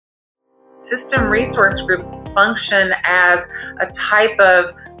system resource groups function as a type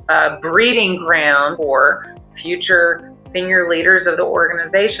of breeding ground for future senior leaders of the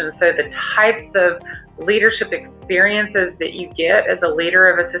organization. So the types of leadership experiences that you get as a leader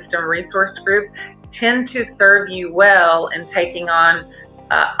of a system resource group tend to serve you well in taking on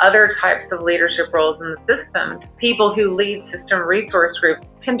other types of leadership roles in the system. People who lead system resource groups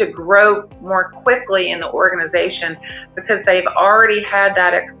tend to grow more quickly in the organization because they've already had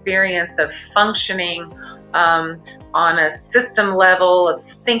that experience of functioning on a system level, of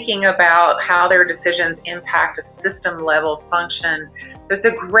thinking about how their decisions impact a system level function. So it's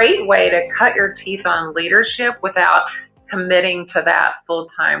a great way to cut your teeth on leadership without committing to that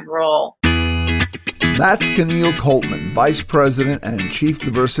full-time role. That's Kinneil Coltman, Vice President and Chief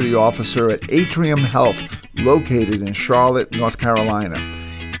Diversity Officer at Atrium Health, located in Charlotte, North Carolina.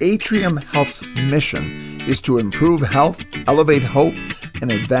 Atrium Health's mission is to improve health, elevate hope,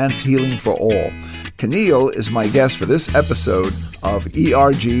 and advance healing for all. Kinneil is my guest for this episode of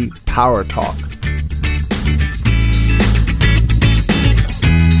ERG Power Talk.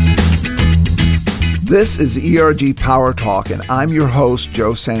 This is ERG Power Talk, and I'm your host,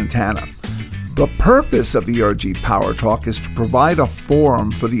 Joe Santana. The purpose of ERG Power Talk is to provide a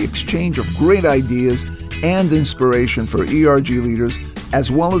forum for the exchange of great ideas and inspiration for ERG leaders, as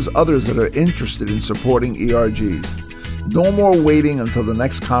well as others that are interested in supporting ERGs. No more waiting until the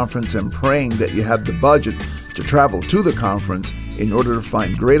next conference and praying that you have the budget to travel to the conference in order to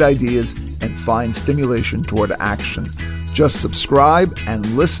find great ideas and find stimulation toward action. Just subscribe and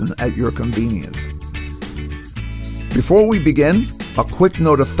listen at your convenience. Before we begin, a quick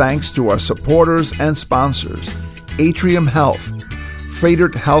note of thanks to our supporters and sponsors: Atrium Health,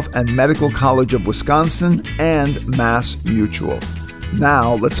 Froedtert Health and Medical College of Wisconsin, and Mass Mutual.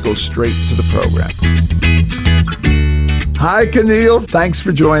 Now, let's go straight to the program. Hi, Kinneil. Thanks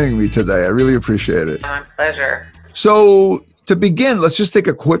for joining me today. I really appreciate it. My pleasure. So, to begin, let's just take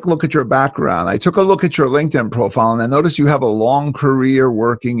a quick look at your background. I took a look at your LinkedIn profile, and I noticed you have a long career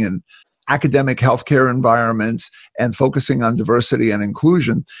working in academic healthcare environments and focusing on diversity and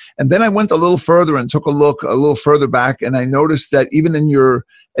inclusion. And then I went a little further and took a look a little further back, and I noticed that even in your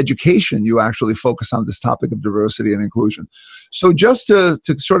education, you actually focus on this topic of diversity and inclusion. So just to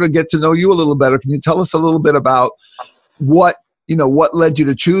sort of get to know you a little better, can you tell us a little bit about what led you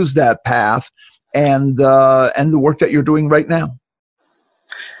to choose that path and the work that you're doing right now?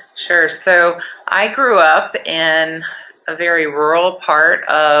 Sure. So I grew up in a very rural part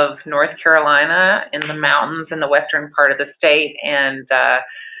of North Carolina in the mountains in the western part of the state. And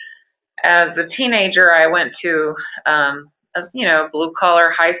as a teenager, I went to a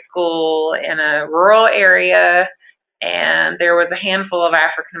blue-collar high school in a rural area, and there was a handful of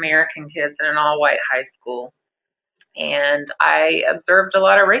African-American kids in an all-white high school. And I observed a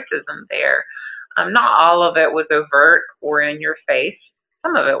lot of racism there. Not all of it was overt or in your face.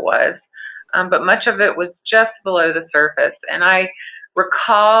 Some of it was. But much of it was just below the surface. And I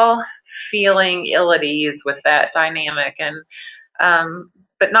recall feeling ill at ease with that dynamic, and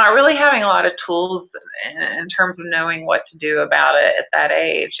but not really having a lot of tools in terms of knowing what to do about it at that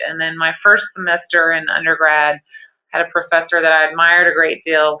age. And then my first semester in undergrad had a professor that I admired a great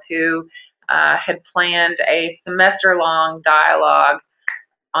deal who had planned a semester-long dialogue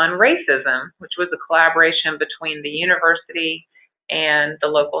on racism, which was a collaboration between the university and the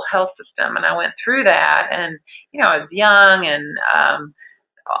local health system. And I went through that, and, I was young, and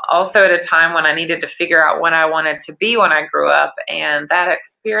also at a time when I needed to figure out what I wanted to be when I grew up. And that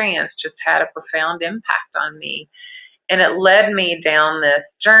experience just had a profound impact on me. And it led me down this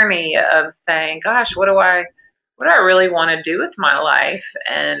journey of saying, gosh, what do I really want to do with my life?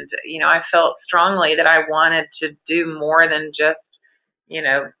 And, I felt strongly that I wanted to do more than just,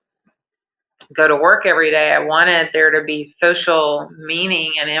 go to work every day. I wanted there to be social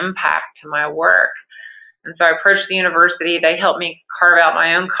meaning and impact to my work. And so I approached the university. They helped me carve out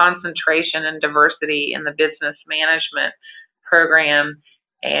my own concentration in diversity in the business management program,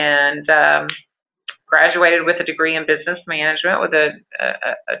 and graduated with a degree in business management with a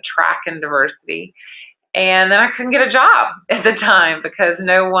track in diversity. And then I couldn't get a job at the time because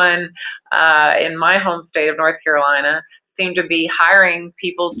no one in my home state of North Carolina seemed to be hiring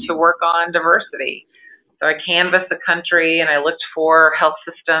people to work on diversity. So I canvassed the country and I looked for health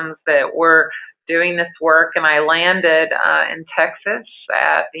systems that were doing this work, and I landed in Texas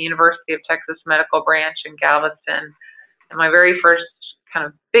at the University of Texas Medical Branch in Galveston. And my very first kind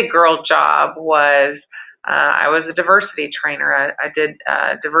of big girl job was I was a diversity trainer. I did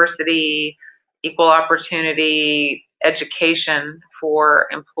diversity, equal opportunity education for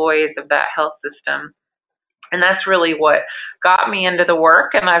employees of that health system. And that's really what got me into the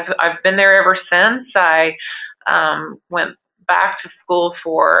work, and I've been there ever since. I went back to school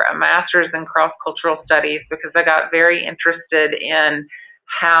for a master's in cross-cultural studies because I got very interested in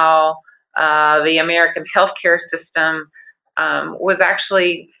how the American healthcare system was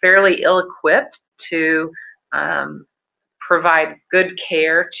actually fairly ill-equipped to provide good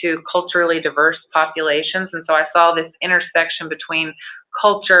care to culturally diverse populations. And so I saw this intersection between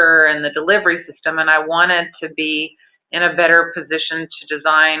culture and the delivery system, and I wanted to be in a better position to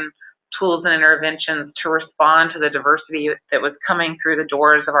design tools and interventions to respond to the diversity that was coming through the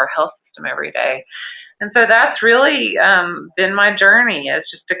doors of our health system every day. And so that's really been my journey, is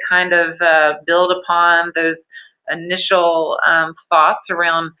just to kind of build upon those initial thoughts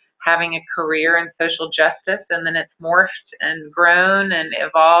around having a career in social justice, and then it's morphed and grown and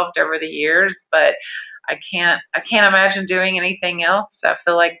evolved over the years. But I can't imagine doing anything else. I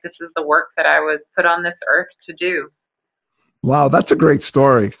feel like this is the work that I was put on this earth to do. Wow, that's a great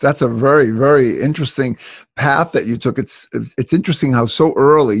story. That's a very, very interesting path that you took. It's interesting how so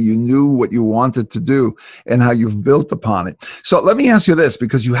early you knew what you wanted to do and how you've built upon it. So let me ask you this,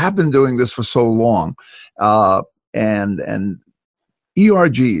 because you have been doing this for so long, and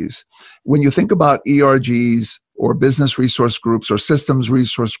ERGs. When you think about ERGs or business resource groups or systems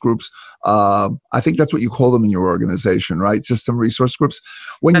resource groups, I think that's what you call them in your organization, right? System resource groups.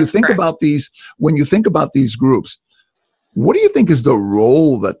 When you think about these groups, what do you think is the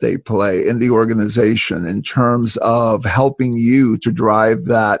role that they play in the organization in terms of helping you to drive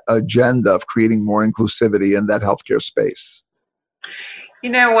that agenda of creating more inclusivity in that healthcare space?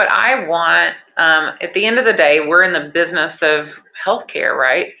 You know, what I want, at the end of the day, we're in the business of healthcare,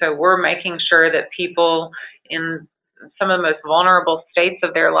 right? So we're making sure that people in some of the most vulnerable states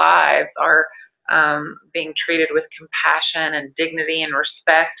of their lives are being treated with compassion and dignity and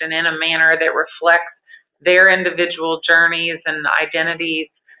respect, and in a manner that reflects their individual journeys and identities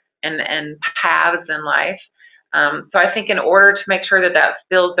and paths in life. So I think in order to make sure that that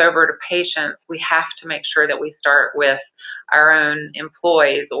spills over to patients, we have to make sure that we start with our own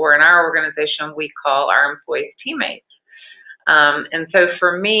employees, or in our organization, we call our employees teammates. And so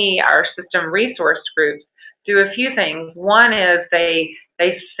for me, our system resource groups do a few things. One is they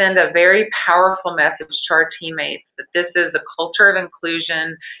send a very powerful message to our teammates that this is a culture of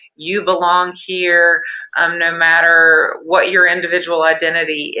inclusion. You belong here, no matter what your individual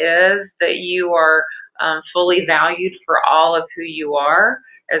identity is, that you are fully valued for all of who you are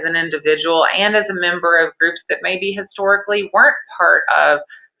as an individual and as a member of groups that maybe historically weren't part of,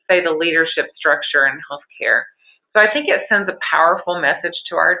 say, the leadership structure in healthcare. So I think it sends a powerful message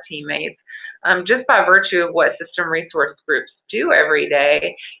to our teammates. Just by virtue of what system resource groups do every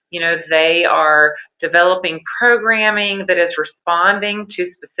day. You know, they are developing programming that is responding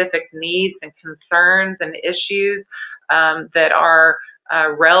to specific needs and concerns and issues that are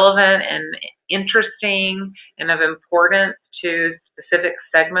relevant and interesting and of importance to specific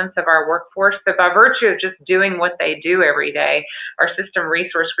segments of our workforce. So by virtue of just doing what they do every day, our system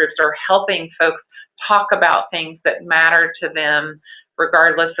resource groups are helping folks talk about things that matter to them,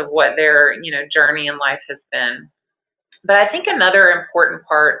 regardless of what their journey in life has been. But I think another important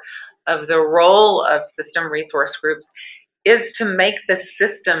part of the role of system resource groups is to make the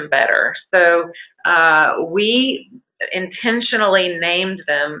system better. So we intentionally named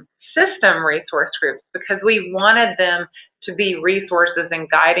them system resource groups because we wanted them to be resources in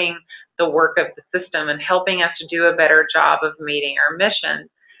guiding the work of the system and helping us to do a better job of meeting our mission.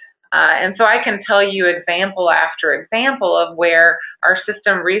 And so I can tell you example after example of where our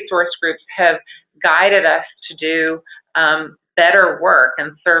system resource groups have guided us to do better work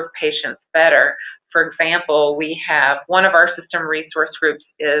and serve patients better. For example, we have one of our system resource groups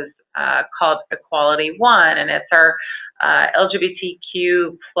is called Equality One, and it's our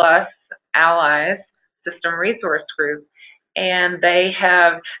LGBTQ plus allies system resource group. And they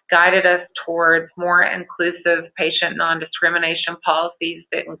have guided us towards more inclusive patient non-discrimination policies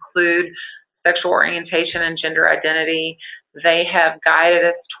that include sexual orientation and gender identity. They have guided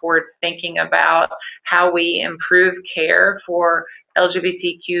us towards thinking about how we improve care for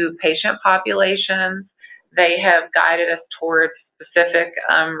LGBTQ patient populations. They have guided us towards specific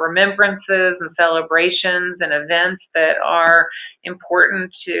remembrances and celebrations and events that are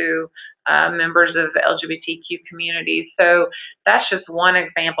important to members of the LGBTQ community. So that's just one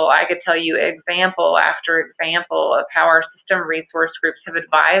example. I could tell you example after example of how our system resource groups have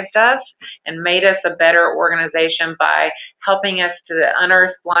advised us and made us a better organization by helping us to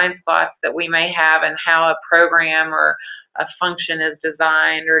unearth blind spots that we may have in how a program or a function is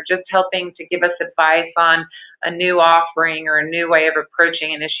designed, or just helping to give us advice on a new offering or a new way of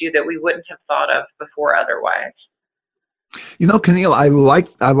approaching an issue that we wouldn't have thought of before otherwise. Kinneil, I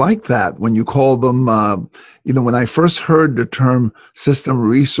like that when you call them, when I first heard the term system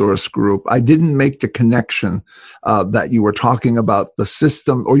resource group, I didn't make the connection that you were talking about the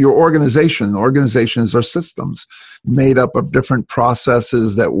system or your organization. Organizations are systems made up of different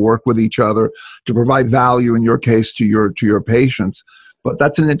processes that work with each other to provide value, in your case, to your patients. But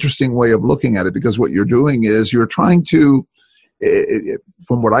that's an interesting way of looking at it, because what you're doing is you're trying to,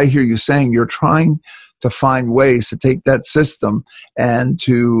 from what I hear you saying, you're trying to find ways to take that system and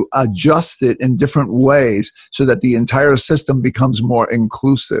to adjust it in different ways so that the entire system becomes more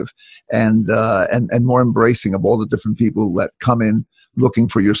inclusive and more embracing of all the different people that come in looking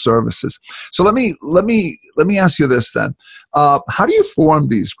for your services. So let me ask you this then. How do you form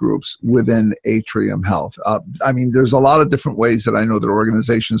these groups within Atrium Health? There's a lot of different ways that I know that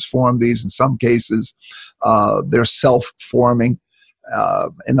organizations form these. In some cases, they're self-forming.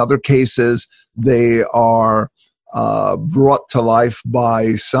 In other cases, they are brought to life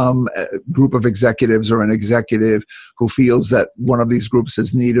by some group of executives or an executive who feels that one of these groups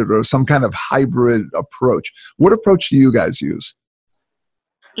is needed, or some kind of hybrid approach. What approach do you guys use?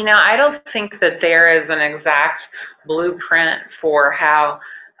 I don't think that there is an exact blueprint for how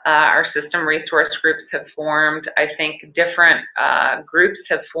our system resource groups have formed. I think different groups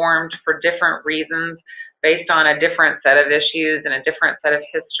have formed for different reasons, based on a different set of issues and a different set of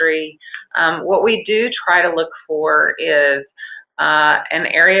history. What we do try to look for is an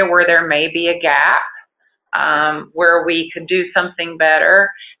area where there may be a gap, where we could do something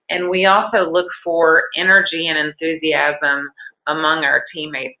better. And we also look for energy and enthusiasm among our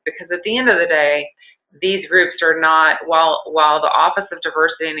teammates, because at the end of the day, these groups are not, while the Office of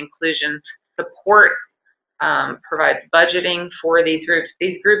Diversity and Inclusion support provides budgeting for these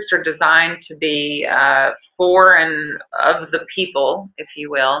groups are designed to be for and of the people, if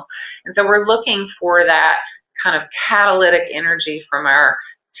you will. And so we're looking for that kind of catalytic energy from our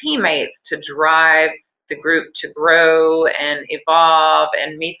teammates to drive the group to grow and evolve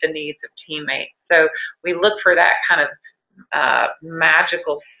and meet the needs of teammates. So we look for that kind of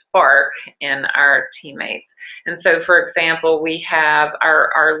magical spark in our teammates. And so, for example, we have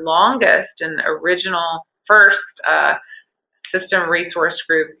our longest and original first system resource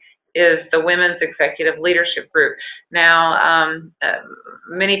group is the Women's Executive Leadership Group. Now,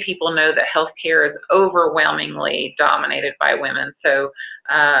 many people know that healthcare is overwhelmingly dominated by women. So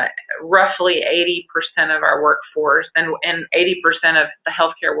roughly 80% of our workforce and 80% of the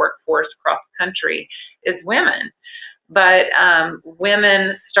healthcare workforce across the country is women. But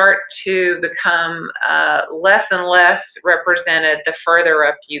women start to become less and less represented the further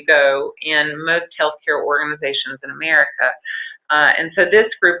up you go in most healthcare organizations in America. And so this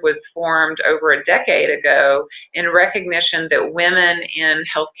group was formed over a decade ago in recognition that women in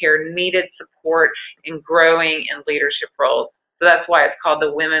healthcare needed support in growing in leadership roles. So that's why it's called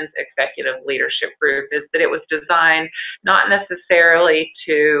the Women's Executive Leadership Group, is that it was designed not necessarily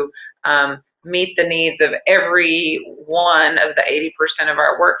to meet the needs of every one of the 80% of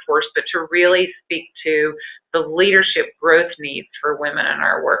our workforce, but to really speak to the leadership growth needs for women in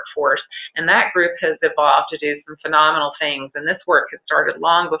our workforce. And that group has evolved to do some phenomenal things. And this work has started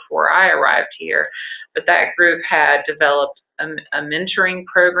long before I arrived here. But that group had developed a mentoring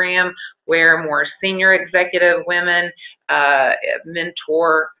program where more senior executive women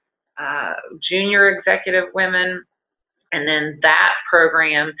mentor junior executive women. And then that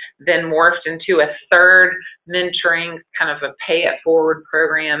program then morphed into a third mentoring, kind of a pay-it-forward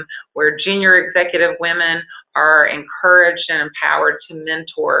program where junior executive women are encouraged and empowered to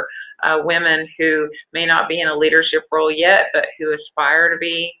mentor women who may not be in a leadership role yet, but who aspire to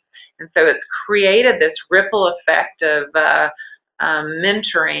be. And so it's created this ripple effect of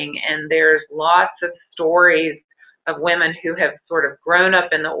mentoring, and there's lots of stories of women who have sort of grown up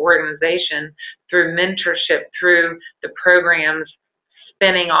in the organization through mentorship, through the programs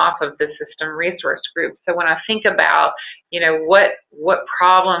spinning off of the system resource group. So when I think about, what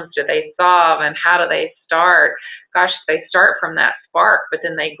problems do they solve and how do they start? Gosh, they start from that spark, but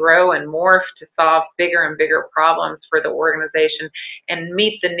then they grow and morph to solve bigger and bigger problems for the organization and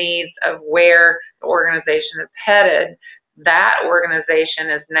meet the needs of where the organization is headed. That organization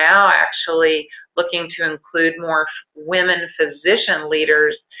is now actually looking to include more women physician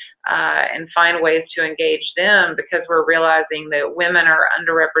leaders and find ways to engage them, because we're realizing that women are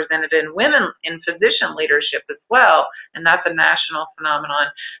underrepresented in women in physician leadership as well, and that's a national phenomenon.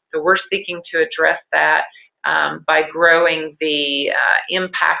 So we're seeking to address that by growing the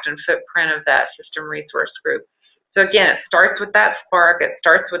impact and footprint of that system resource group. So again, it starts with that spark, it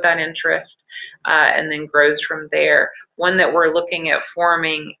starts with that interest, and then grows from there. One that we're looking at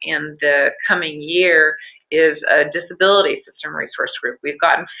forming in the coming year is a disability system resource group. We've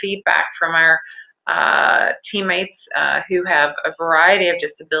gotten feedback from our teammates who have a variety of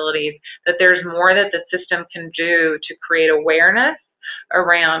disabilities that there's more that the system can do to create awareness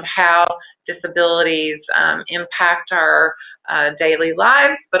around how disabilities impact our daily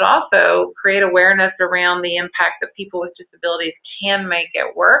lives, but also create awareness around the impact that people with disabilities can make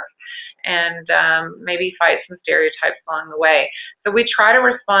at work, and maybe fight some stereotypes along the way. So we try to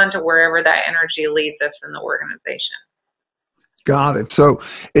respond to wherever that energy leads us in the organization. Got it. So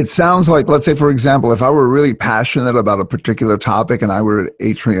it sounds like, let's say, for example, if I were really passionate about a particular topic and I were at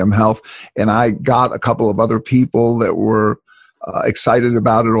Atrium Health and I got a couple of other people that were excited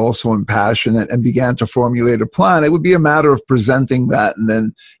about it also and passionate and began to formulate a plan, it would be a matter of presenting that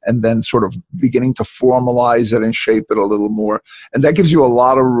and then sort of beginning to formalize it and shape it a little more. And that gives you a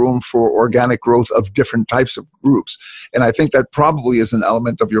lot of room for organic growth of different types of groups. And I think that probably is an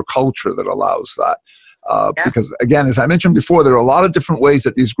element of your culture that allows that. Because again, as I mentioned before, there are a lot of different ways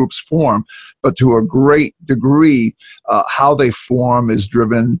that these groups form, but to a great degree, how they form is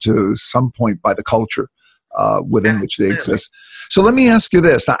driven to some point by the culture within which they exist. So let me ask you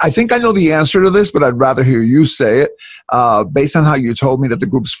this. I think I know the answer to this, but I'd rather hear you say it. Based on how you told me that the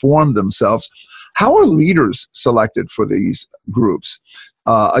groups form themselves, how are leaders selected for these groups?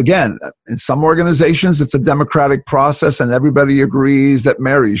 Again, in some organizations, it's a democratic process and everybody agrees that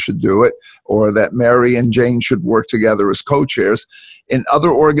Mary should do it, or that Mary and Jane should work together as co-chairs. In other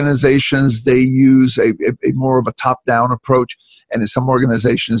organizations, they use a more of a top-down approach. And in some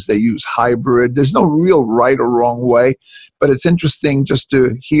organizations, they use hybrid. There's no real right or wrong way, but it's interesting just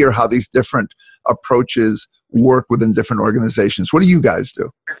to hear how these different approaches work within different organizations. What do you guys do?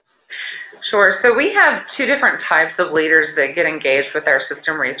 Sure. So we have two different types of leaders that get engaged with our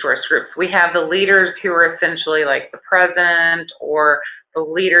system resource groups. We have the leaders who are essentially like the president or the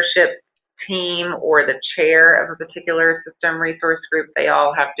leadership team or the chair of a particular system resource group. They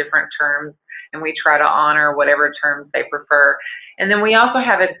all have different terms, and we try to honor whatever terms they prefer. And then we also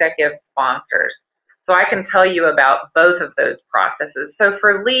have executive sponsors. So I can tell you about both of those processes. So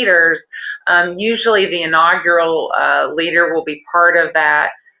for leaders, usually the inaugural leader will be part of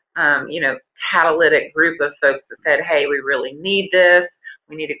that catalytic group of folks that said, hey, we really need this.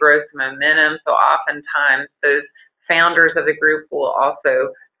 We need to grow some momentum. So oftentimes those founders of the group will also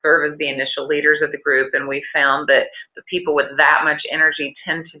serve as the initial leaders of the group. And we found that the people with that much energy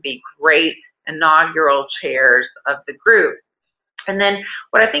tend to be great inaugural chairs of the group. And then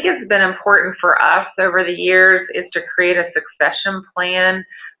what I think has been important for us over the years is to create a succession plan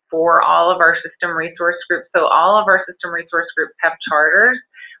for all of our system resource groups. So all of our system resource groups have charters,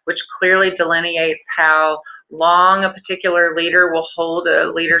 which clearly delineates how long a particular leader will hold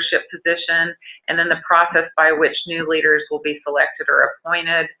a leadership position, and then the process by which new leaders will be selected or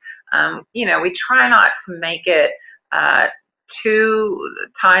appointed. We try not to make it too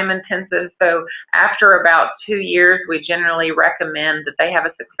time intensive. So after about 2 years, we generally recommend that they have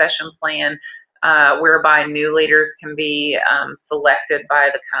a succession plan whereby new leaders can be selected by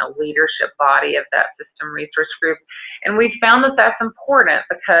the kind of leadership body of that system resource group. And we found that that's important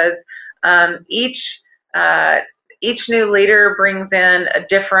because each new leader brings in a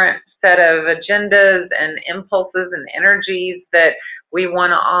different set of agendas and impulses and energies that we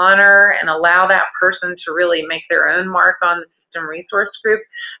want to honor and allow that person to really make their own mark on the system resource group.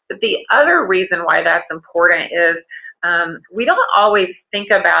 But the other reason why that's important is we don't always think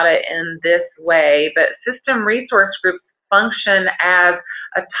about it in this way, but system resource groups function as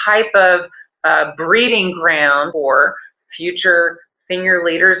a type of breeding ground for future senior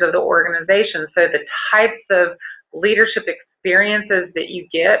leaders of the organization. So the types of leadership experiences that you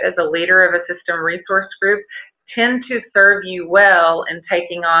get as a leader of a system resource group tend to serve you well in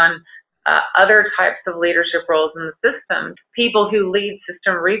taking on other types of leadership roles in the system. People who lead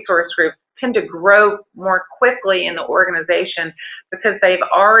system resource groups tend to grow more quickly in the organization because they've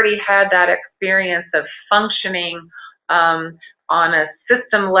already had that experience of functioning on a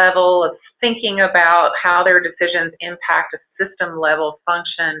system level, of thinking about how their decisions impact a system level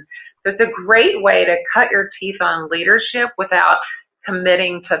function. So it's a great way to cut your teeth on leadership without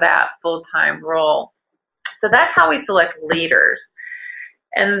committing to that full-time role. So that's how we select leaders.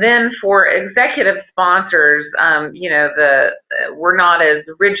 And then for executive sponsors, we're not as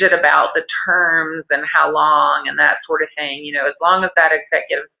rigid about the terms and how long and that sort of thing. As long as that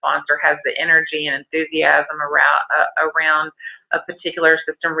executive sponsor has the energy and enthusiasm around a particular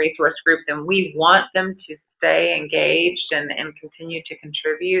system resource group, then we want them to stay engaged and continue to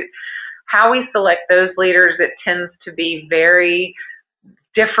contribute. How we select those leaders, it tends to be very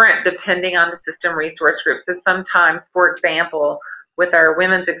different depending on the system resource group. So sometimes, for example, with our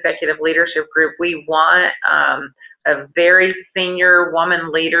women's executive leadership group, we want a very senior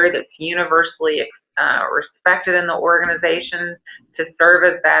woman leader that's universally respected in the organization to serve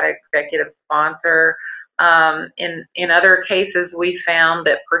as that executive sponsor. In other cases, we found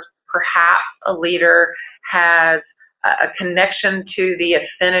that perhaps a leader has a connection to the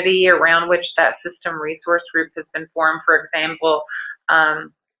affinity around which that system resource group has been formed. For example,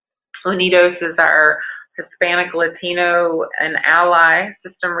 Unidos is our Hispanic, Latino, and Ally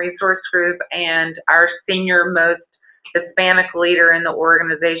system resource group, and our senior most Hispanic leader in the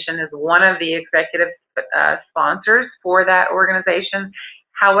organization is one of the executive sponsors for that organization.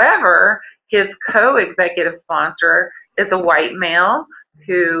 However, his co-executive sponsor is a white male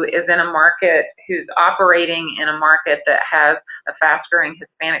who is in a market, who's operating in a market that has a fast-growing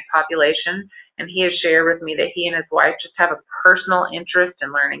Hispanic population. And he has shared with me that he and his wife just have a personal interest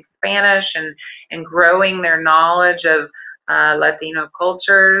in learning Spanish and growing their knowledge of Latino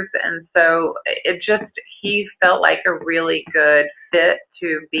cultures. And so he felt like a really good fit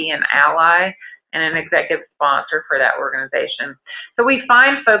to be an ally and an executive sponsor for that organization. So we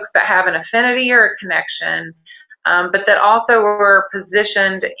find folks that have an affinity or a connection, but that also were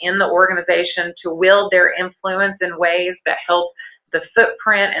positioned in the organization to wield their influence in ways that help the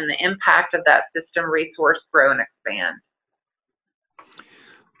footprint and the impact of that system resource grow and expand.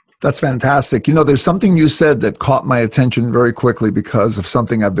 That's fantastic. There's something you said that caught my attention very quickly because of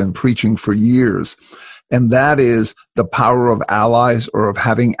something I've been preaching for years, and that is the power of allies, or of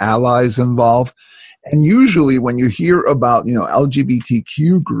having allies involved. And usually when you hear about,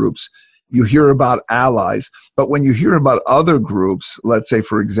 LGBTQ groups, you hear about allies. But when you hear about other groups, let's say,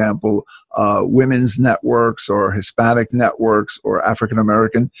 for example, women's networks or Hispanic networks or African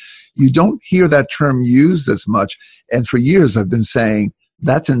American, you don't hear that term used as much. And for years I've been saying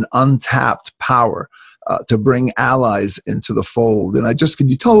that's an untapped power to bring allies into the fold. And can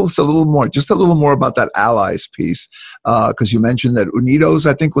you tell us a little more about that allies piece? Because you mentioned that Unidos,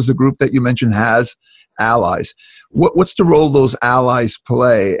 I think, was the group that you mentioned has allies. What's the role those allies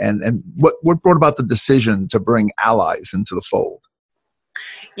play, and what brought about the decision to bring allies into the fold?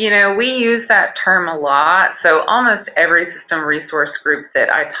 We use that term a lot. So almost every system resource group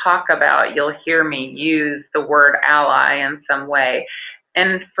that I talk about, you'll hear me use the word ally in some way.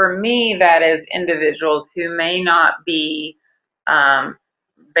 And for me, that is individuals who may not be,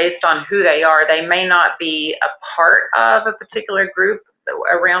 based on who they are, they may not be a part of a particular group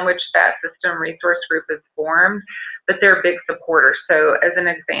around which that system resource group is formed, but they're big supporters. So as an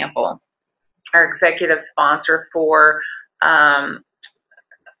example, our executive sponsor for, sorry,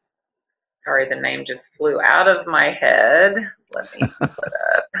 the name just flew out of my head. Let me pull it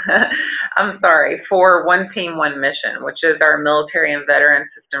up. I'm sorry, for One Team, One Mission, which is our military and veteran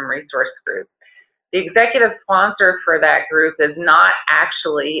system resource group. The executive sponsor for that group is not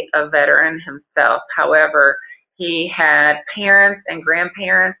actually a veteran himself. However, he had parents and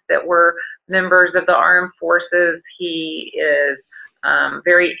grandparents that were members of the armed forces. He is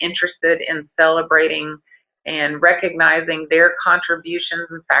very interested in celebrating and recognizing their contributions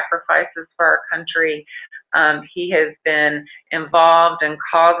and sacrifices for our country. He has been involved in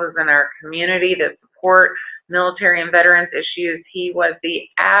causes in our community that support military and veterans issues. He was the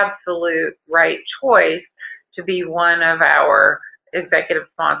absolute right choice to be one of our executive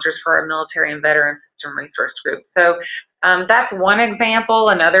sponsors for our military and veteran system resource group. So that's one example.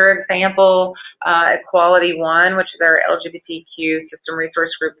 Another example, Equality One, which is our LGBTQ system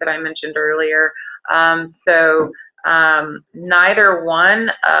resource group that I mentioned earlier. Neither one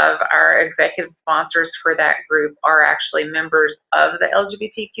of our executive sponsors for that group are actually members of the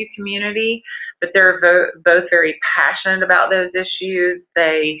LGBTQ community, but they're both very passionate about those issues.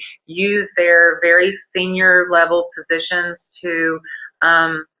 They use their very senior level positions to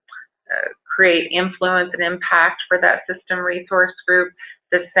create influence and impact for that system resource group.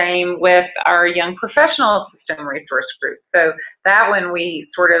 The same with our young professional system resource group. So that one we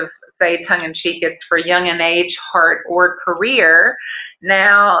sort of say tongue-in-cheek, it's for young in age, heart, or career.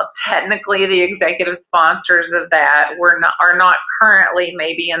 Now, technically, the executive sponsors of that are not currently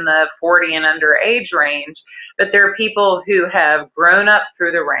maybe in the 40 and under age range, but they're people who have grown up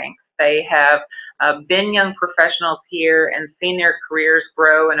through the ranks. They have been young professionals here and seen their careers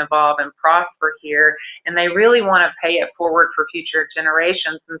grow and evolve and prosper here, and they really want to pay it forward for future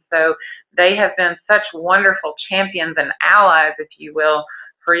generations. And so they have been such wonderful champions and allies, if you will,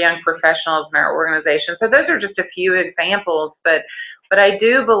 for young professionals in our organization. So those are just a few examples, but I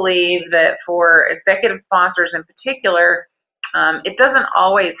do believe that for executive sponsors in particular, it doesn't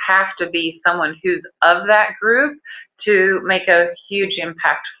always have to be someone who's of that group to make a huge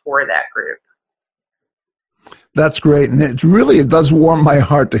impact for that group. That's great. And it does warm my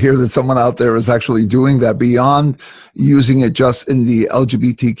heart to hear that someone out there is actually doing that beyond using it just in the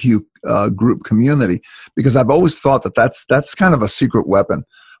LGBTQ group community, because I've always thought that that's kind of a secret weapon.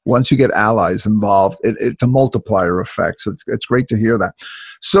 Once you get allies involved, it's a multiplier effect. So it's great to hear that.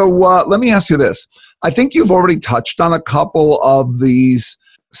 So let me ask you this. I think you've already touched on a couple of these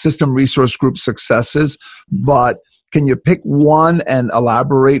system resource group successes, but can you pick one and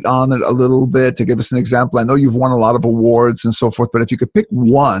elaborate on it a little bit to give us an example? I know you've won a lot of awards and so forth, but if you could pick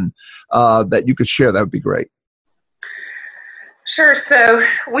one that you could share, that would be great. Sure. So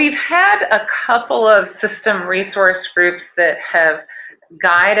we've had a couple of system resource groups that have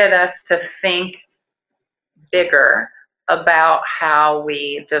guided us to think bigger about how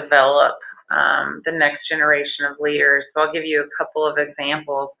we develop the next generation of leaders. So I'll give you a couple of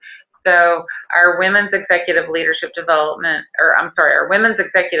examples. So our Women's Executive Leadership our Women's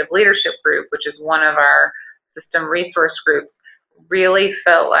Executive Leadership Group, which is one of our system resource groups, really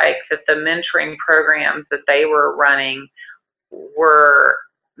felt like that the mentoring programs that they were running were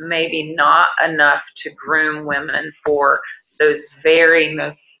maybe not enough to groom women for those very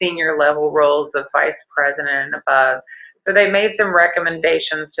most senior level roles of vice president and above. So they made some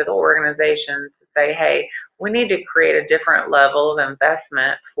recommendations to the organization to say, hey, we need to create a different level of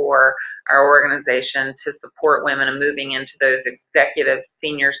investment for our organization to support women in moving into those executive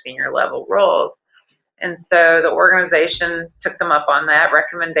senior level roles. And so the organization took them up on that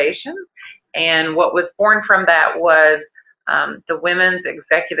recommendation. And what was born from that was the Women's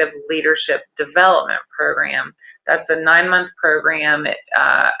Executive Leadership Development Program. That's a 9-month program. It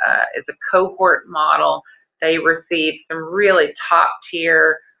is a cohort model. They received some really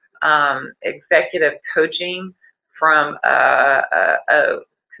top-tier executive coaching from a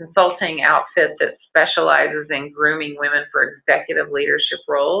consulting outfit that specializes in grooming women for executive leadership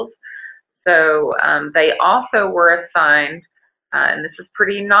roles. So they also were assigned, and this is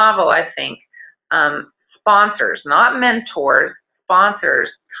pretty novel, I think, sponsors, not mentors, sponsors,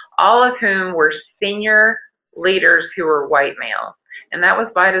 all of whom were senior leaders who were white males. And that was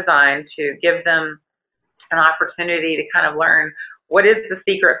by design to give them an opportunity to kind of learn what is the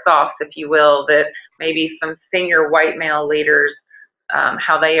secret sauce, if you will, that maybe some senior white male leaders,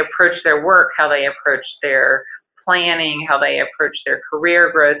 how they approach their work, how they approach their planning, how they approach their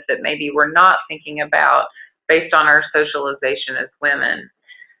career growth that maybe we're not thinking about based on our socialization as women.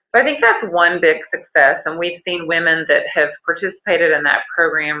 So I think that's one big success, and we've seen women that have participated in that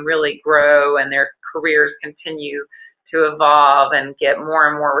program really grow and their careers continue to evolve and get more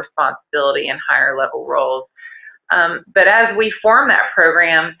and more responsibility in higher level roles. But as we form that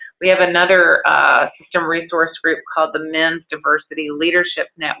program, we have another system resource group called the Men's Diversity Leadership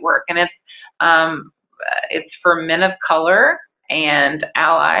Network, and it's for men of color and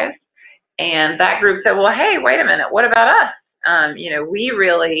allies. And that group said, well, hey, wait a minute, what about us? We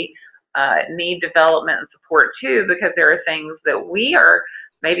really need development and support too, because there are things that we are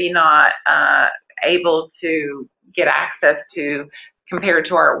maybe not able to get access to compared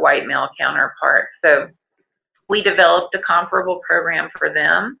to our white male counterparts. So we developed a comparable program for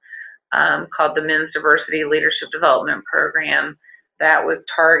them called the Men's Diversity Leadership Development Program that was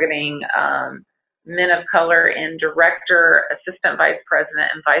targeting men of color in director, assistant vice president,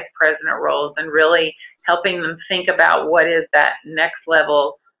 and vice president roles, and really helping them think about what is that next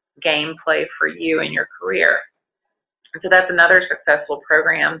level gameplay for you in your career. And so that's another successful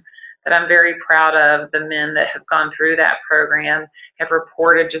program that I'm very proud of. The men that have gone through that program have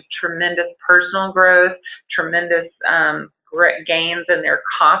reported just tremendous personal growth, tremendous gains in their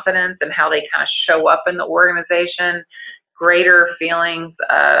confidence and how they kind of show up in the organization, greater feelings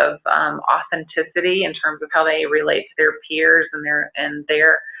of authenticity in terms of how they relate to their peers and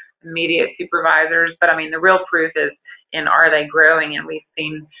their immediate supervisors. But I mean, the real proof is in are they growing? And we've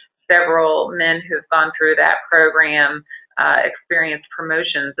seen several men who've gone through that program experience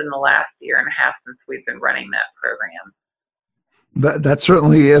promotions in the last year and a half since we've been running that program. That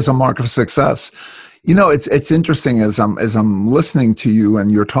certainly is a mark of success. You know, it's interesting as I'm listening to you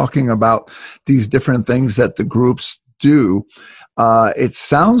and you're talking about these different things that the groups do, it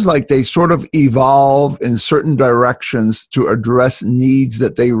sounds like they sort of evolve in certain directions to address needs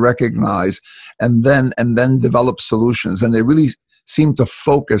that they recognize, and then develop solutions. And they really seem to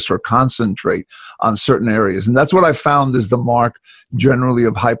focus or concentrate on certain areas. And that's what I found is the mark generally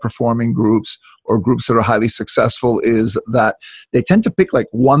of high-performing groups or groups that are highly successful, is that they tend to pick like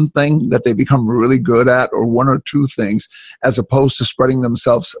one thing that they become really good at, or one or two things, as opposed to spreading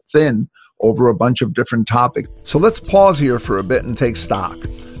themselves thin over a bunch of different topics. So let's pause here for a bit and take stock.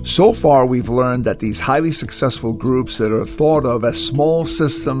 So far, we've learned that these highly successful groups that are thought of as small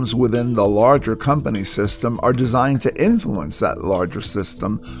systems within the larger company system are designed to influence that larger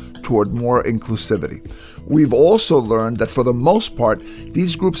system toward more inclusivity. We've also learned that for the most part,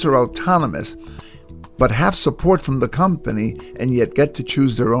 these groups are autonomous, but have support from the company and yet get to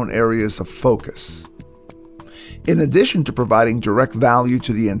choose their own areas of focus. In addition to providing direct value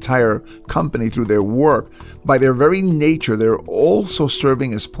to the entire company through their work, by their very nature, they're also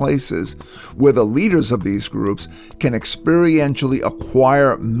serving as places where the leaders of these groups can experientially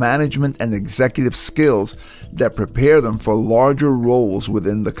acquire management and executive skills that prepare them for larger roles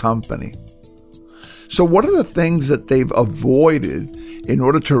within the company. So what are the things that they've avoided in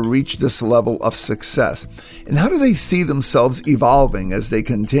order to reach this level of success? And how do they see themselves evolving as they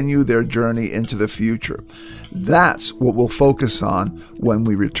continue their journey into the future? That's what we'll focus on when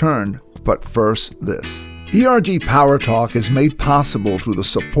we return. But first, this. ERG Power Talk is made possible through the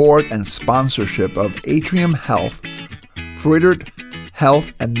support and sponsorship of Atrium Health, Froedtert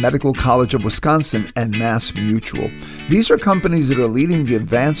Health and Medical College of Wisconsin, and Mass Mutual. These are companies that are leading the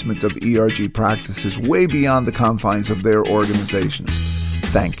advancement of ERG practices way beyond the confines of their organizations.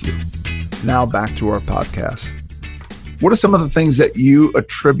 Thank you. Now back to our podcast. What are some of the things that you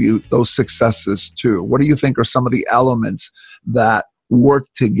attribute those successes to? What do you think are some of the elements that work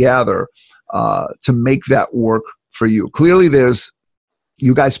together to make that work for you? Clearly,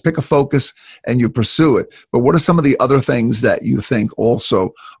 you guys pick a focus and you pursue it. But what are some of the other things that you think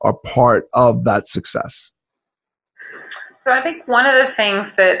also are part of that success? So I think one of the things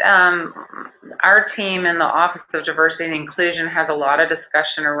that our team in the Office of Diversity and Inclusion has a lot of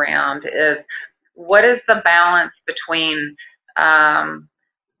discussion around is, what is the balance between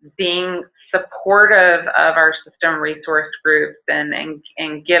being supportive of our system resource groups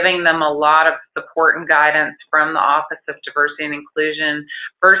and giving them a lot of support and guidance from the Office of Diversity and Inclusion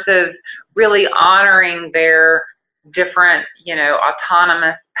versus really honoring their different,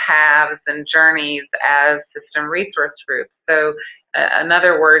 autonomous paths and journeys as system resource groups. So in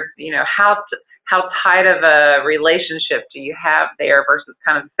other words, how tight of a relationship do you have there versus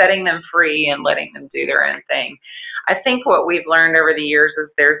kind of setting them free and letting them do their own thing? I think what we've learned over the years is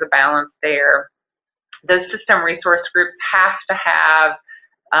there's a balance there. Those system resource groups have to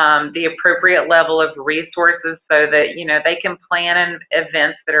have the appropriate level of resources so that, they can plan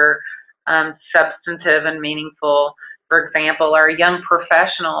events that are substantive and meaningful. For example, our young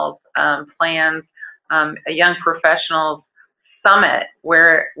professionals plans a young professionals summit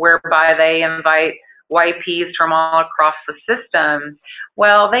whereby they invite YPs from all across the system.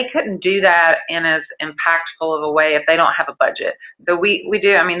 Well, they couldn't do that in as impactful of a way if they don't have a budget. So we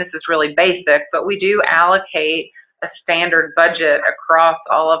do, this is really basic, but we do allocate a standard budget across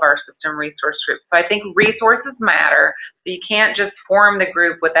all of our system resource groups. So I think resources matter. So you can't just form the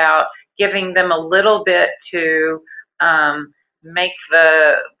group without giving them a little bit to make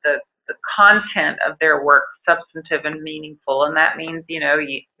the content of their work substantive and meaningful. And that means, you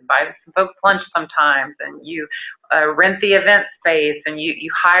buy some folks lunch sometimes, and you rent the event space, and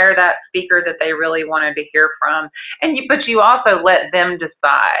you hire that speaker that they really wanted to hear from. But you also let them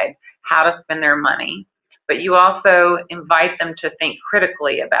decide how to spend their money. But you also invite them to think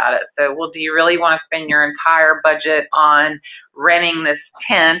critically about it. So, do you really want to spend your entire budget on renting this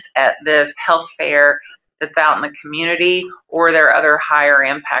tent at this health fair that's out in the community, or are there other higher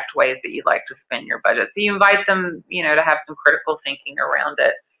impact ways that you'd like to spend your budget? So you invite them, to have some critical thinking around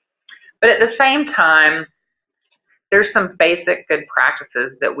it. But at the same time, there's some basic good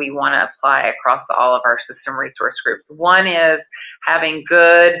practices that we want to apply across all of our system resource groups. One is having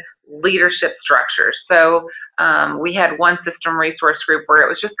good leadership structures. So we had one system resource group where it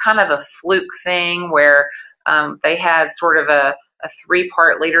was just kind of a fluke thing where they had sort of a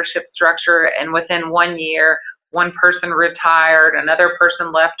three-part leadership structure, and within 1 year, one person retired, another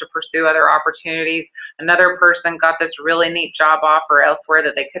person left to pursue other opportunities, another person got this really neat job offer elsewhere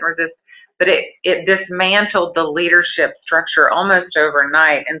that they couldn't resist. But it dismantled the leadership structure almost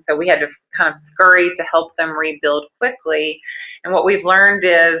overnight, and so we had to kind of scurry to help them rebuild quickly. And what we've learned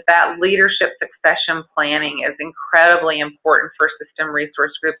is that leadership succession planning is incredibly important for system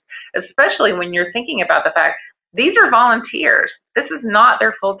resource groups, especially when you're thinking about the fact these are volunteers. This is not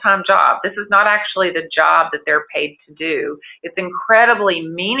their full-time job. This is not actually the job that they're paid to do. It's incredibly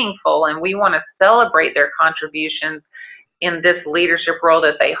meaningful, and we want to celebrate their contributions in this leadership role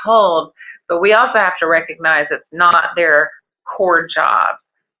that they hold, but we also have to recognize it's not their core job.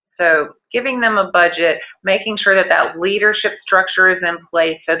 So giving them a budget, making sure that that leadership structure is in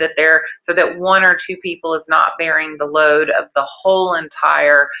place so that one or two people is not bearing the load of the whole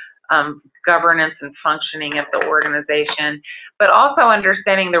entire governance and functioning of the organization, but also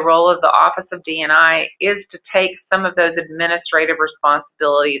understanding the role of the Office of D&I is to take some of those administrative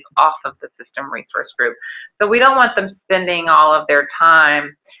responsibilities off of the System Resource Group. So we don't want them spending all of their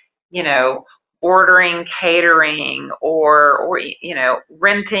time, ordering catering or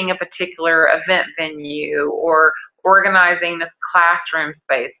renting a particular event venue or organizing this classroom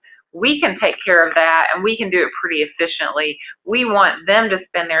space. We can take care of that, and we can do it pretty efficiently. We want them to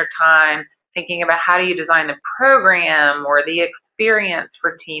spend their time thinking about how do you design the program or the experience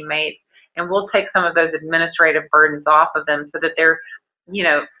for teammates, and we'll take some of those administrative burdens off of them so that their,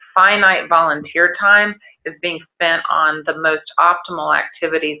 finite volunteer time is being spent on the most optimal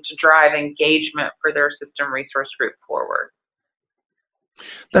activities to drive engagement for their System Resource Group forward.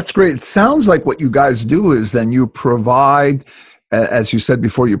 That's great. It sounds like what you guys do is then you provide, as you said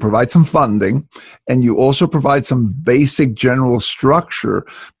before, you provide some funding and you also provide some basic general structure.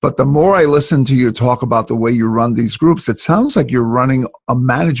 But the more I listen to you talk about the way you run these groups, it sounds like you're running a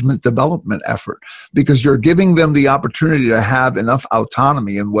management development effort because you're giving them the opportunity to have enough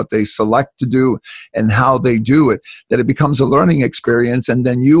autonomy in what they select to do and how they do it, that it becomes a learning experience. And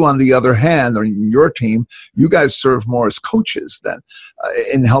then you, on the other hand, or your team, you guys serve more as coaches then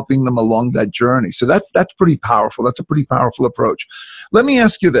in helping them along that journey. So that's pretty powerful. That's a pretty powerful approach. Let me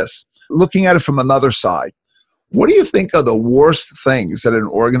ask you this, looking at it from another side, what do you think are the worst things that an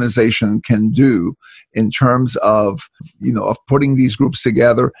organization can do in terms of putting these groups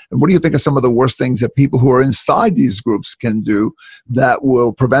together? And what do you think are some of the worst things that people who are inside these groups can do that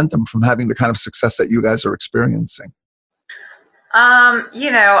will prevent them from having the kind of success that you guys are experiencing?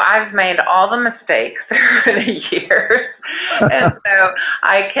 I've made all the mistakes over the years. And so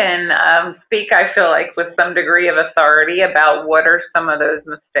I can speak, I feel like, with some degree of authority about what are some of those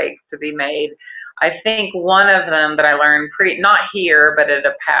mistakes to be made. I think one of them that I learned not here, but at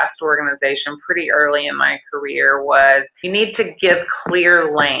a past organization pretty early in my career was you need to give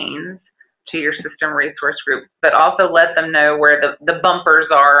clear lanes to your System Resource Group, but also let them know where the bumpers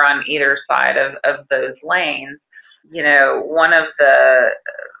are on either side of those lanes. One of the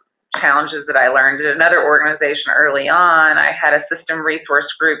challenges that I learned at another organization early on, I had a System Resource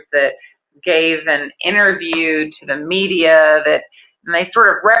Group that gave an interview to the media and they sort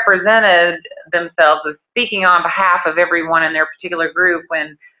of represented themselves as speaking on behalf of everyone in their particular group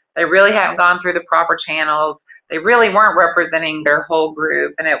when they really hadn't gone through the proper channels. They really weren't representing their whole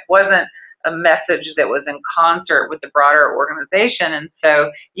group, and it wasn't a message that was in concert with the broader organization. And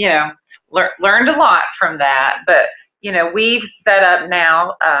so, learned a lot from that. But, we've set up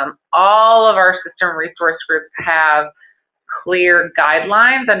now, all of our System Resource Groups have clear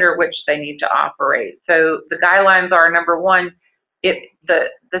guidelines under which they need to operate. So the guidelines are, number one, the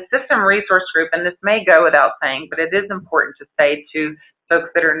System Resource Group, and this may go without saying, but it is important to say to folks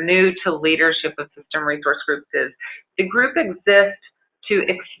that are new to leadership of System Resource Groups, is the group exists to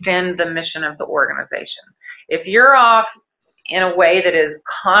extend the mission of the organization. If you're off in a way that is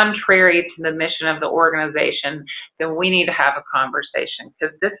contrary to the mission of the organization, then we need to have a conversation,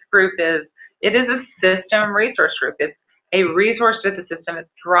 because this group is a System Resource Group. It's a resource to the system. It's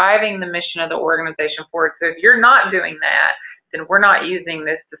driving the mission of the organization forward. So if you're not doing that, then we're not using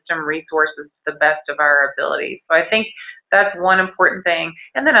this system resources to the best of our ability. So I think that's one important thing.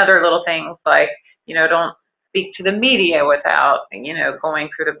 And then other little things like, don't speak to the media without, going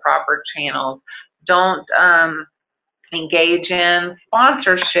through the proper channels. Don't engage in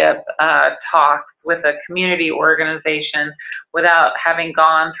sponsorship talks with a community organization without having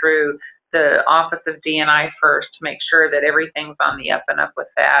gone through the Office of D&I first to make sure that everything's on the up and up with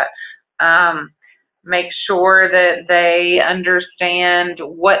that. Make sure that they understand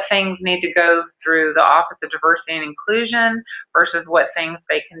what things need to go through the Office of Diversity and Inclusion versus what things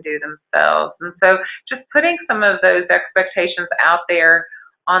they can do themselves. And so just putting some of those expectations out there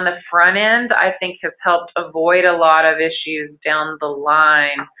on the front end, I think, has helped avoid a lot of issues down the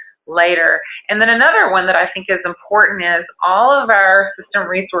line later. And then another one that I think is important is all of our System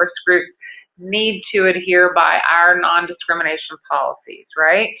Resource Groups need to adhere by our non-discrimination policies,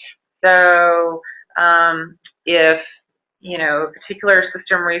 right? So if, a particular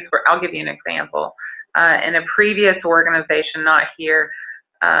system resource, I'll give you an example. In a previous organization, not here,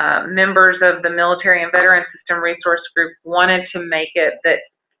 members of the Military and Veteran System Resource Group wanted to make it that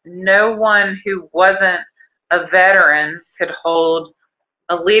no one who wasn't a veteran could hold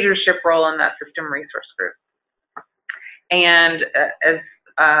a leadership role in that system resource group. And as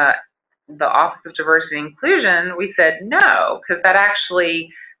the Office of Diversity and Inclusion, we said no, because that actually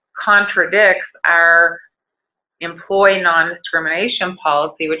contradicts our employee non-discrimination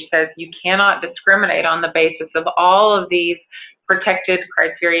policy, which says you cannot discriminate on the basis of all of these protected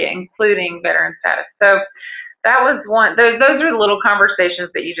criteria, including veteran status. So that was one. Those are little conversations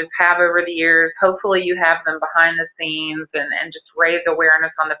that you just have over the years. Hopefully you have them behind the scenes and just raise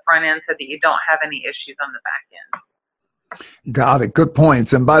awareness on the front end so that you don't have any issues on the back end. Got it. Good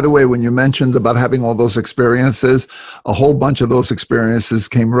points. And by the way, when you mentioned about having all those experiences, a whole bunch of those experiences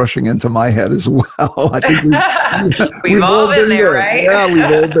came rushing into my head as well. I think we've all been there, right? Yeah, we've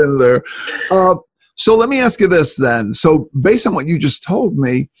all been there. So let me ask you this then. So based on what you just told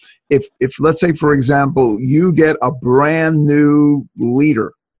me, if let's say, for example, you get a brand new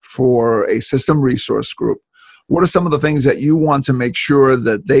leader for a system resource group, what are some of the things that you want to make sure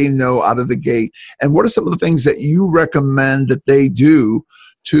that they know out of the gate? And what are some of the things that you recommend that they do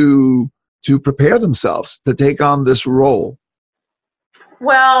to prepare themselves to take on this role?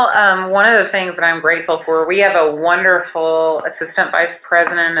 Well, one of the things that I'm grateful for, we have a wonderful Assistant Vice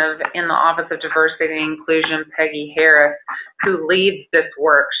President in the Office of Diversity and Inclusion, Peggy Harris, who leads this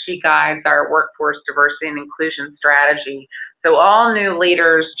work. She guides our workforce diversity and inclusion strategy. So all new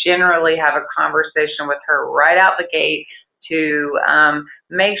leaders generally have a conversation with her right out the gate to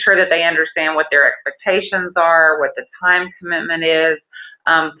make sure that they understand what their expectations are, what the time commitment is,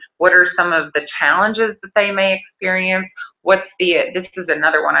 what are some of the challenges that they may experience, this is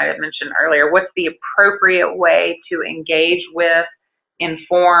another one I had mentioned earlier, what's the appropriate way to engage with,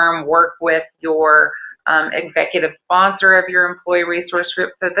 inform, work with your executive sponsor of your employee resource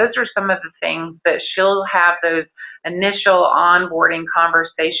group. So those are some of the things that she'll have those initial onboarding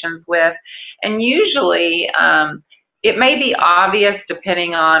conversations with. And usually it may be obvious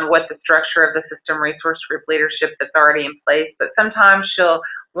depending on what the structure of the system resource group leadership that's already in place, but sometimes she'll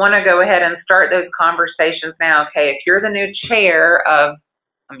want to go ahead and start those conversations now. Okay, if you're the new chair of,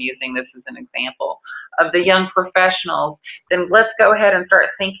 I'm using this as an example, of the young professionals, then let's go ahead and start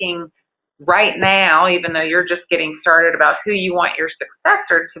thinking right now, even though you're just getting started, about who you want your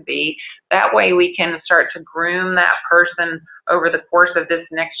successor to be. That way we can start to groom that person over the course of this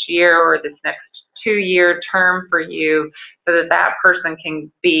next year or this next 2-year term for you, so that that person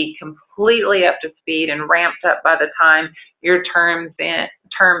can be completely up to speed and ramped up by the time your term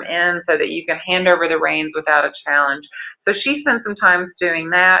ends, so that you can hand over the reins without a challenge. So she spends some time doing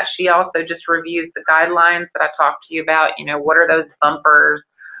that. She also just reviews the guidelines that I talked to you about. You know, what are those bumpers?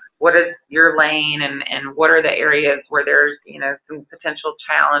 What is your lane, and what are the areas where there's, you know, some potential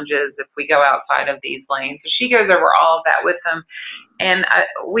challenges if we go outside of these lanes. So she goes over all of that with them. And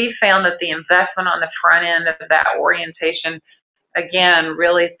we found that the investment on the front end of that orientation, again,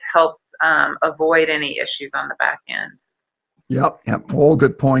 really helps avoid any issues on the back end. Yep, all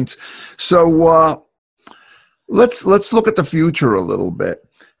good points. So let's look at the future a little bit.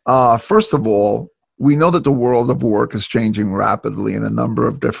 First of all, we know that the world of work is changing rapidly in a number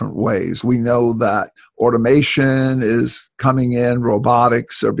of different ways. We know that automation is coming in,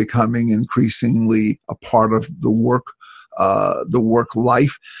 robotics are becoming increasingly a part of the work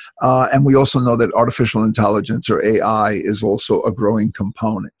life. And we also know that artificial intelligence, or AI, is also a growing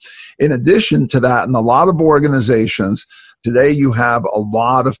component. In addition to that, in a lot of organizations, today you have a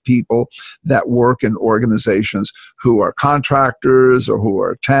lot of people that work in organizations who are contractors or who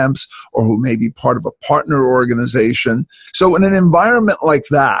are temps or who may be part of a partner organization. So in an environment like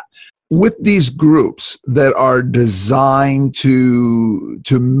that, with these groups that are designed to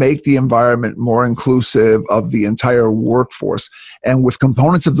make the environment more inclusive of the entire workforce, and with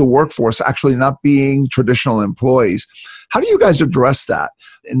components of the workforce actually not being traditional employees, how do you guys address that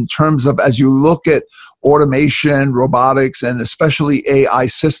in terms of, as you look at automation, robotics, and especially AI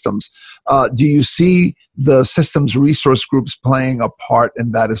systems? Do you see the systems resource groups playing a part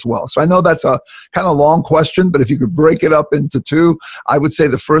in that as well? So I know that's a kind of long question, but if you could break it up into two, I would say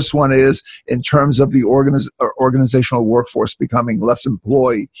the first one is in terms of the organizational workforce becoming less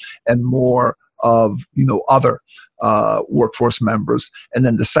employee and more of, other workforce members. And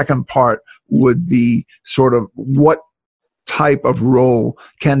then the second part would be sort of what type of role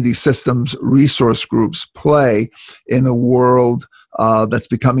can these systems resource groups play in a world that's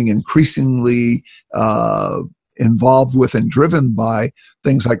becoming increasingly involved with and driven by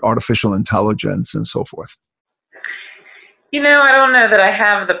things like artificial intelligence and so forth? I don't know that I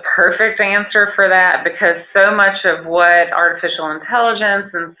have the perfect answer for that, because so much of what artificial intelligence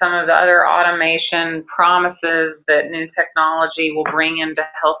and some of the other automation promises that new technology will bring into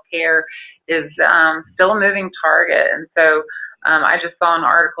healthcare is still a moving target. And so I just saw an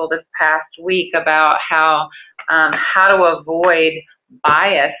article this past week about how to avoid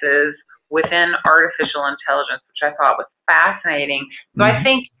biases within artificial intelligence, which I thought was fascinating. So I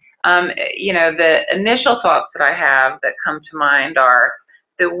think the initial thoughts that I have that come to mind are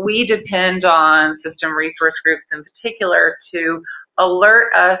that we depend on system resource groups in particular to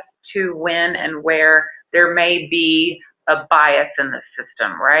alert us to when and where there may be a bias in the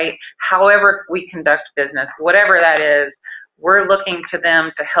system, right? However we conduct business, whatever that is, we're looking to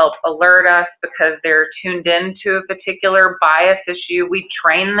them to help alert us because they're tuned into a particular bias issue. We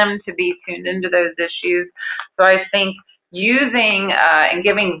train them to be tuned into those issues. So I think using and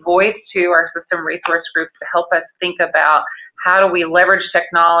giving voice to our system resource groups to help us think about how do we leverage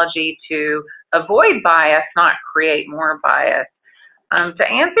technology to avoid bias, not create more bias. To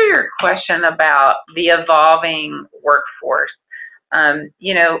answer your question about the evolving workforce,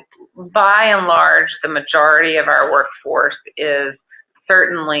 by and large, the majority of our workforce is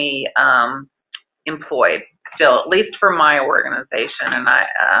certainly employed still, at least for my organization, and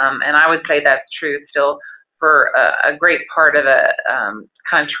I would say that's true still for a great part of the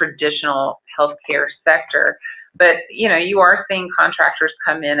kind of traditional healthcare sector. But you are seeing contractors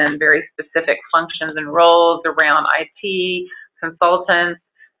come in very specific functions and roles around IT, consultants,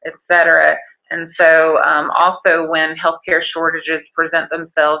 et cetera. And so also when healthcare shortages present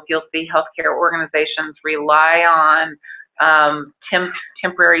themselves, you'll see healthcare organizations rely on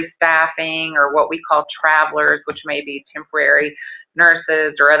temporary staffing, or what we call travelers, which may be temporary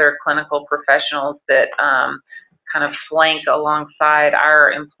nurses or other clinical professionals that kind of flank alongside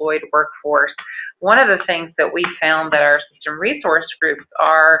our employed workforce. One of the things that we found that our system resource groups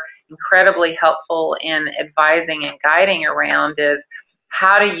are incredibly helpful in advising and guiding around is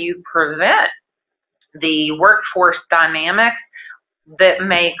how do you prevent the workforce dynamics that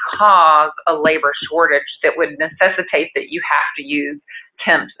may cause a labor shortage that would necessitate that you have to use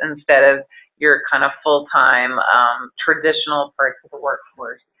temps instead of your kind of full-time traditional parts of the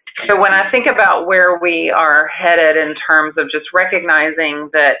workforce. So when I think about where we are headed in terms of just recognizing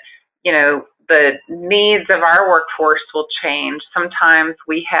that, the needs of our workforce will change. Sometimes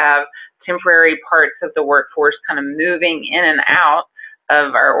we have temporary parts of the workforce kind of moving in and out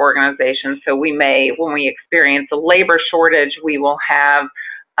of our organization. So we may, when we experience a labor shortage, we will have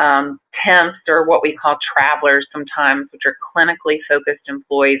temps, or what we call travelers sometimes, which are clinically focused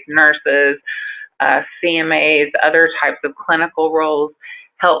employees, nurses, CMAs, other types of clinical roles,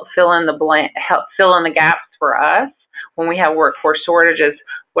 help fill in the gaps for us when we have workforce shortages.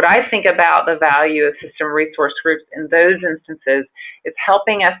 What I think about the value of system resource groups in those instances is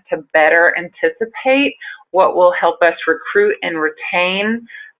helping us to better anticipate what will help us recruit and retain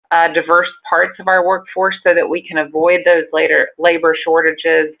diverse parts of our workforce so that we can avoid those labor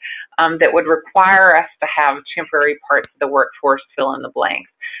shortages that would require us to have temporary parts of the workforce fill in the blanks.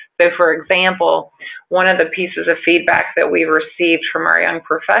 So, for example, one of the pieces of feedback that we've received from our young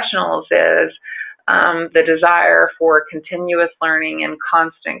professionals is the desire for continuous learning and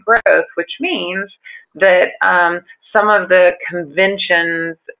constant growth, which means that some of the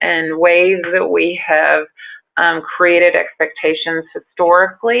conventions and ways that we have created expectations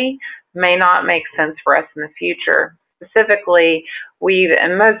historically may not make sense for us in the future. Specifically,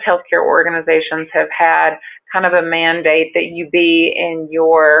 and most healthcare organizations have had kind of a mandate that you be in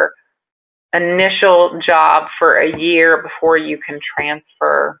your initial job for a year before you can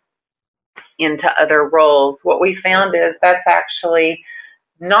transfer into other roles. What we found is that's actually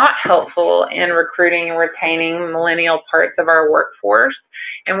not helpful in recruiting and retaining millennial parts of our workforce.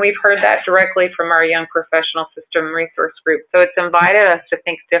 And we've heard that directly from our young professional system resource group. So it's invited us to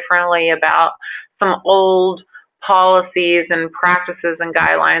think differently about some old policies and practices and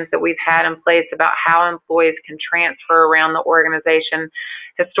guidelines that we've had in place about how employees can transfer around the organization.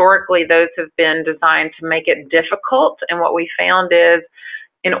 Historically, those have been designed to make it difficult. And what we found is,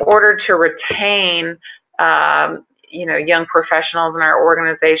 in order to retain young professionals in our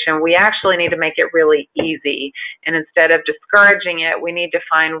organization, we actually need to make it really easy. And instead of discouraging it, we need to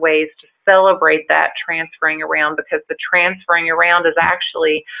find ways to celebrate that transferring around, because the transferring around is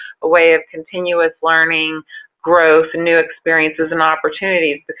actually a way of continuous learning, growth, new experiences and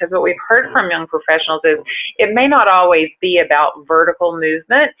opportunities. Because what we've heard from young professionals is it may not always be about vertical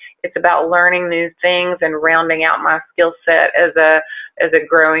movement. It's about learning new things and rounding out my skill set as a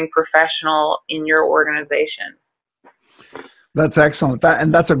growing professional in your organization. That's excellent.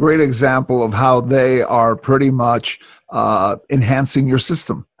 And that's a great example of how they are pretty much enhancing your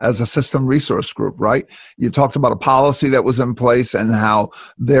system as a system resource group, right? You talked about a policy that was in place and how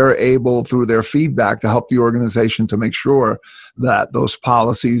they're able, through their feedback, to help the organization to make sure that those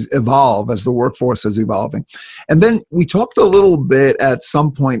policies evolve as the workforce is evolving. And then we talked a little bit at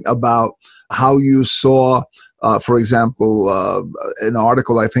some point about how you saw, for example, an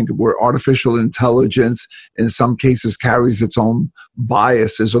article, I think, where artificial intelligence in some cases carries its own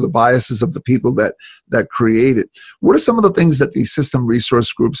biases, or the biases of the people that create it. What are some of the things that these system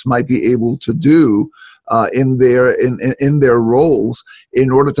resource groups might be able to do in their roles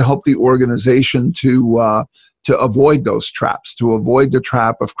in order to help the organization to avoid those traps, to avoid the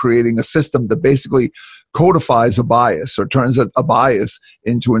trap of creating a system that basically codifies a bias or turns a bias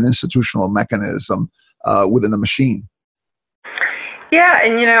into an institutional mechanism within a machine? Yeah,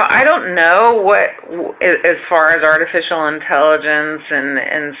 and I don't know what, as far as artificial intelligence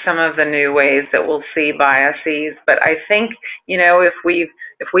and some of the new ways that we'll see biases, but I think, if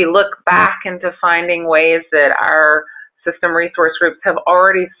we look back into finding ways that our system resource groups have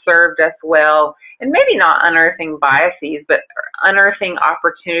already served us well, and maybe not unearthing biases, but unearthing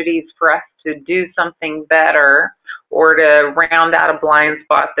opportunities for us to do something better or to round out a blind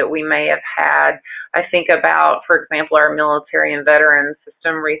spot that we may have had. I think about, for example, our military and veteran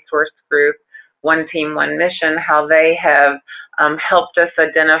system resource group, One Team, One Mission, how they have helped us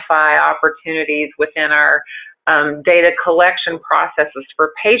identify opportunities within our data collection processes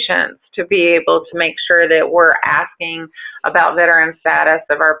for patients to be able to make sure that we're asking about veteran status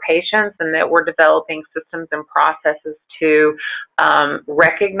of our patients and that we're developing systems and processes to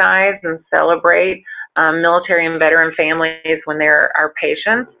recognize and celebrate military and veteran families when they're our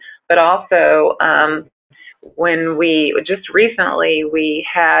patients. But also, when we just recently, we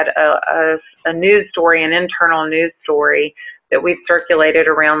had a news story, an internal news story that we've circulated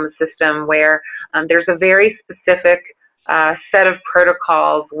around the system where there's a very specific set of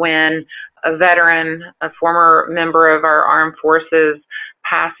protocols when a veteran, a former member of our armed forces,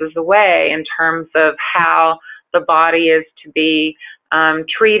 passes away, in terms of how the body is to be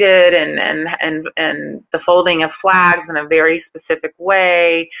treated and the folding of flags in a very specific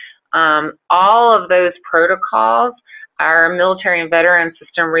way. All of those protocols, our military and veteran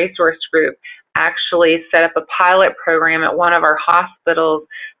system resource group actually set up a pilot program at one of our hospitals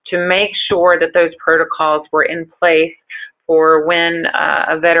to make sure that those protocols were in place for when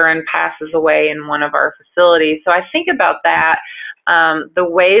a veteran passes away in one of our facilities. So I think about that, the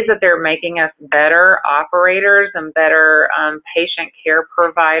ways that they're making us better operators and better patient care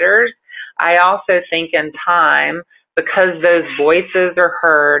providers. I also think in time, because those voices are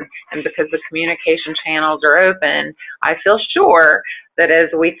heard and because the communication channels are open, I feel sure that as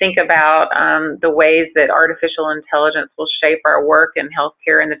we think about the ways that artificial intelligence will shape our work in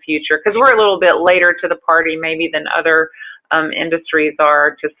healthcare in the future, because we're a little bit later to the party maybe than other industries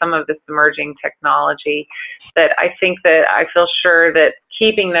are to some of this emerging technology, that I think that I feel sure that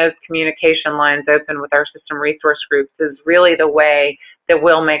keeping those communication lines open with our system resource groups is really the way that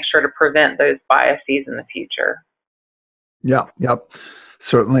we'll make sure to prevent those biases in the future. Yeah, yep.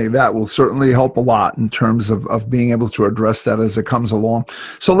 Certainly, that will certainly help a lot in terms of being able to address that as it comes along.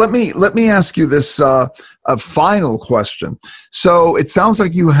 So let me ask you this a final question. So it sounds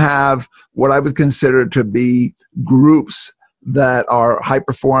like you have what I would consider to be groups that are high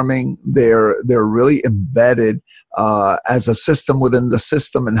performing. They're really embedded as a system within the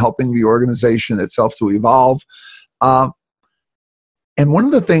system and helping the organization itself to evolve. And one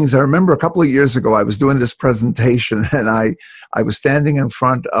of the things I remember a couple of years ago, I was doing this presentation and I was standing in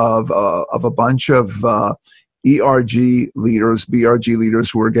front of a bunch of ERG leaders, BRG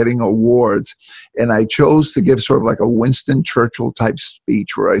leaders who were getting awards. And I chose to give sort of like a Winston Churchill type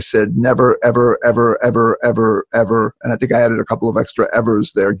speech where I said, never, ever, ever, ever, ever, ever. And I think I added a couple of extra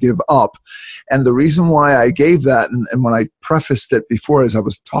evers there, give up. And the reason why I gave that, and when I prefaced it before as I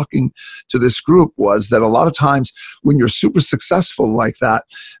was talking to this group, was that a lot of times when you're super successful like that,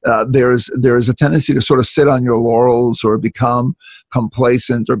 there's a tendency to sort of sit on your laurels or become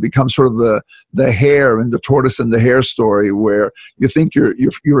complacent or become sort of the hare and the tortoise and the hare story, where you think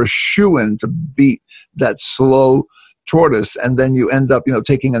you're a shoo-in to beat that slow tortoise, and then you end up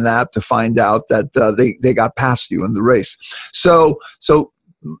taking a nap to find out that they got past you in the race. So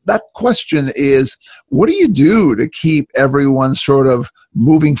that question is, what do you do to keep everyone sort of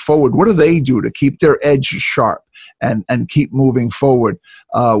moving forward? What do they do to keep their edge sharp and keep moving forward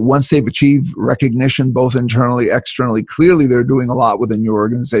once they've achieved recognition both internally, externally? Clearly, they're doing a lot within your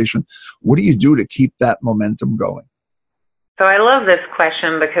organization. What do you do to keep that momentum going? So I love this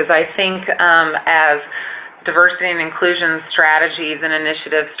question because I think as diversity and inclusion strategies and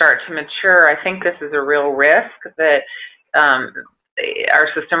initiatives start to mature, I think this is a real risk that our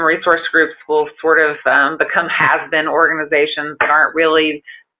system resource groups will sort of become has-been organizations that aren't really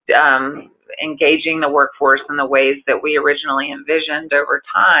engaging the workforce in the ways that we originally envisioned over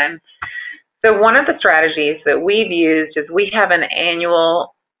time. So one of the strategies that we've used is we have an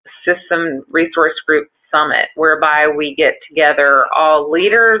annual system resource group summit whereby we get together all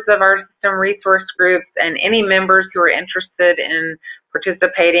leaders of our system resource groups and any members who are interested in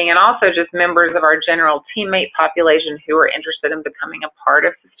participating, and also just members of our general teammate population who are interested in becoming a part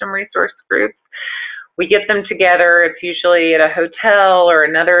of system resource groups. We get them together, it's usually at a hotel or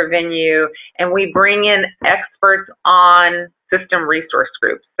another venue, and we bring in experts on system resource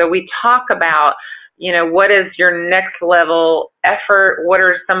groups. So we talk about, what is your next level effort? What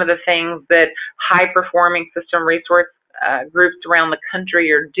are some of the things that high-performing system resource groups around the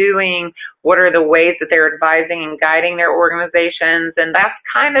country are doing? What are the ways that they're advising and guiding their organizations? And that's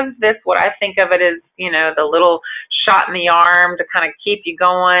kind of what I think of it as, the little shot in the arm to kind of keep you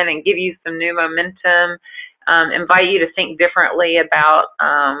going and give you some new momentum, invite you to think differently about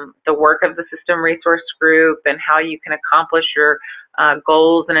the work of the system resource group and how you can accomplish your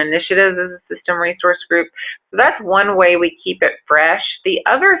goals and initiatives as a system resource group. So that's one way we keep it fresh. The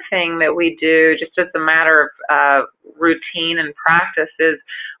other thing that we do, just as a matter of routine and practice, is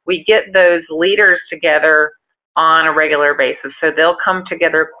we get those leaders together on a regular basis. So they'll come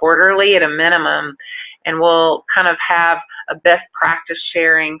together quarterly at a minimum, and we'll kind of have a best practice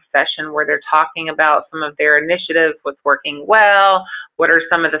sharing session where they're talking about some of their initiatives, what's working well, what are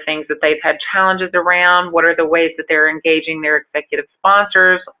some of the things that they've had challenges around, what are the ways that they're engaging their executive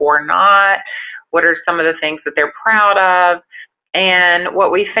sponsors or not, what are some of the things that they're proud of. And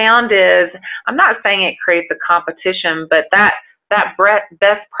what we found is, I'm not saying it creates a competition, but that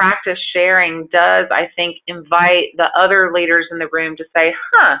best practice sharing does, I think, invite the other leaders in the room to say,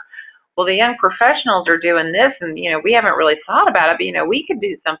 well, the young professionals are doing this, and, we haven't really thought about it, but, we could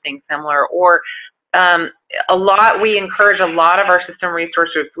do something similar. Or we encourage a lot of our system resource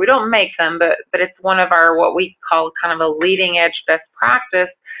groups. We don't make them, but it's one of our, what we call kind of a leading edge best practice,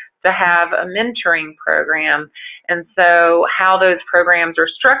 to have a mentoring program. And so how those programs are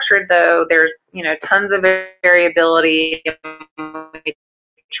structured, though, there's, tons of variability. We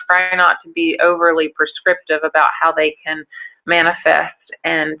try not to be overly prescriptive about how they can manifest.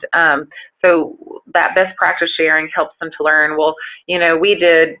 And so that best practice sharing helps them to learn, well, we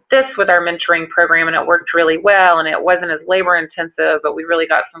did this with our mentoring program and it worked really well, and it wasn't as labor intensive, but we really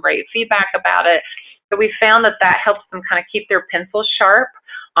got some great feedback about it. So we found that helps them kind of keep their pencils sharp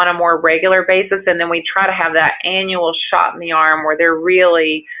on a more regular basis. And then we try to have that annual shot in the arm where they're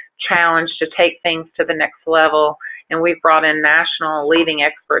really challenged to take things to the next level. And we've brought in national leading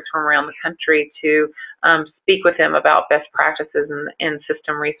experts from around the country to speak with them about best practices in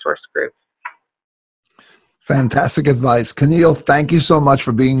system resource groups. Fantastic advice. Kinneil, thank you so much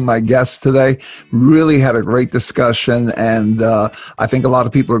for being my guest today. Really had a great discussion, and I think a lot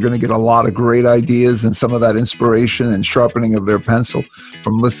of people are going to get a lot of great ideas and some of that inspiration and sharpening of their pencil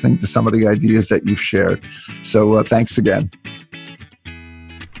from listening to some of the ideas that you've shared. So thanks again.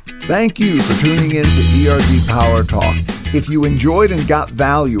 Thank you for tuning in to ERG Power Talk. If you enjoyed and got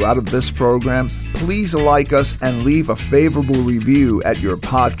value out of this program, please like us and leave a favorable review at your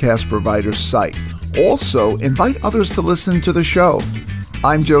podcast provider's site. Also, invite others to listen to the show.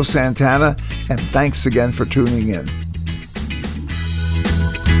 I'm Joe Santana, and thanks again for tuning in.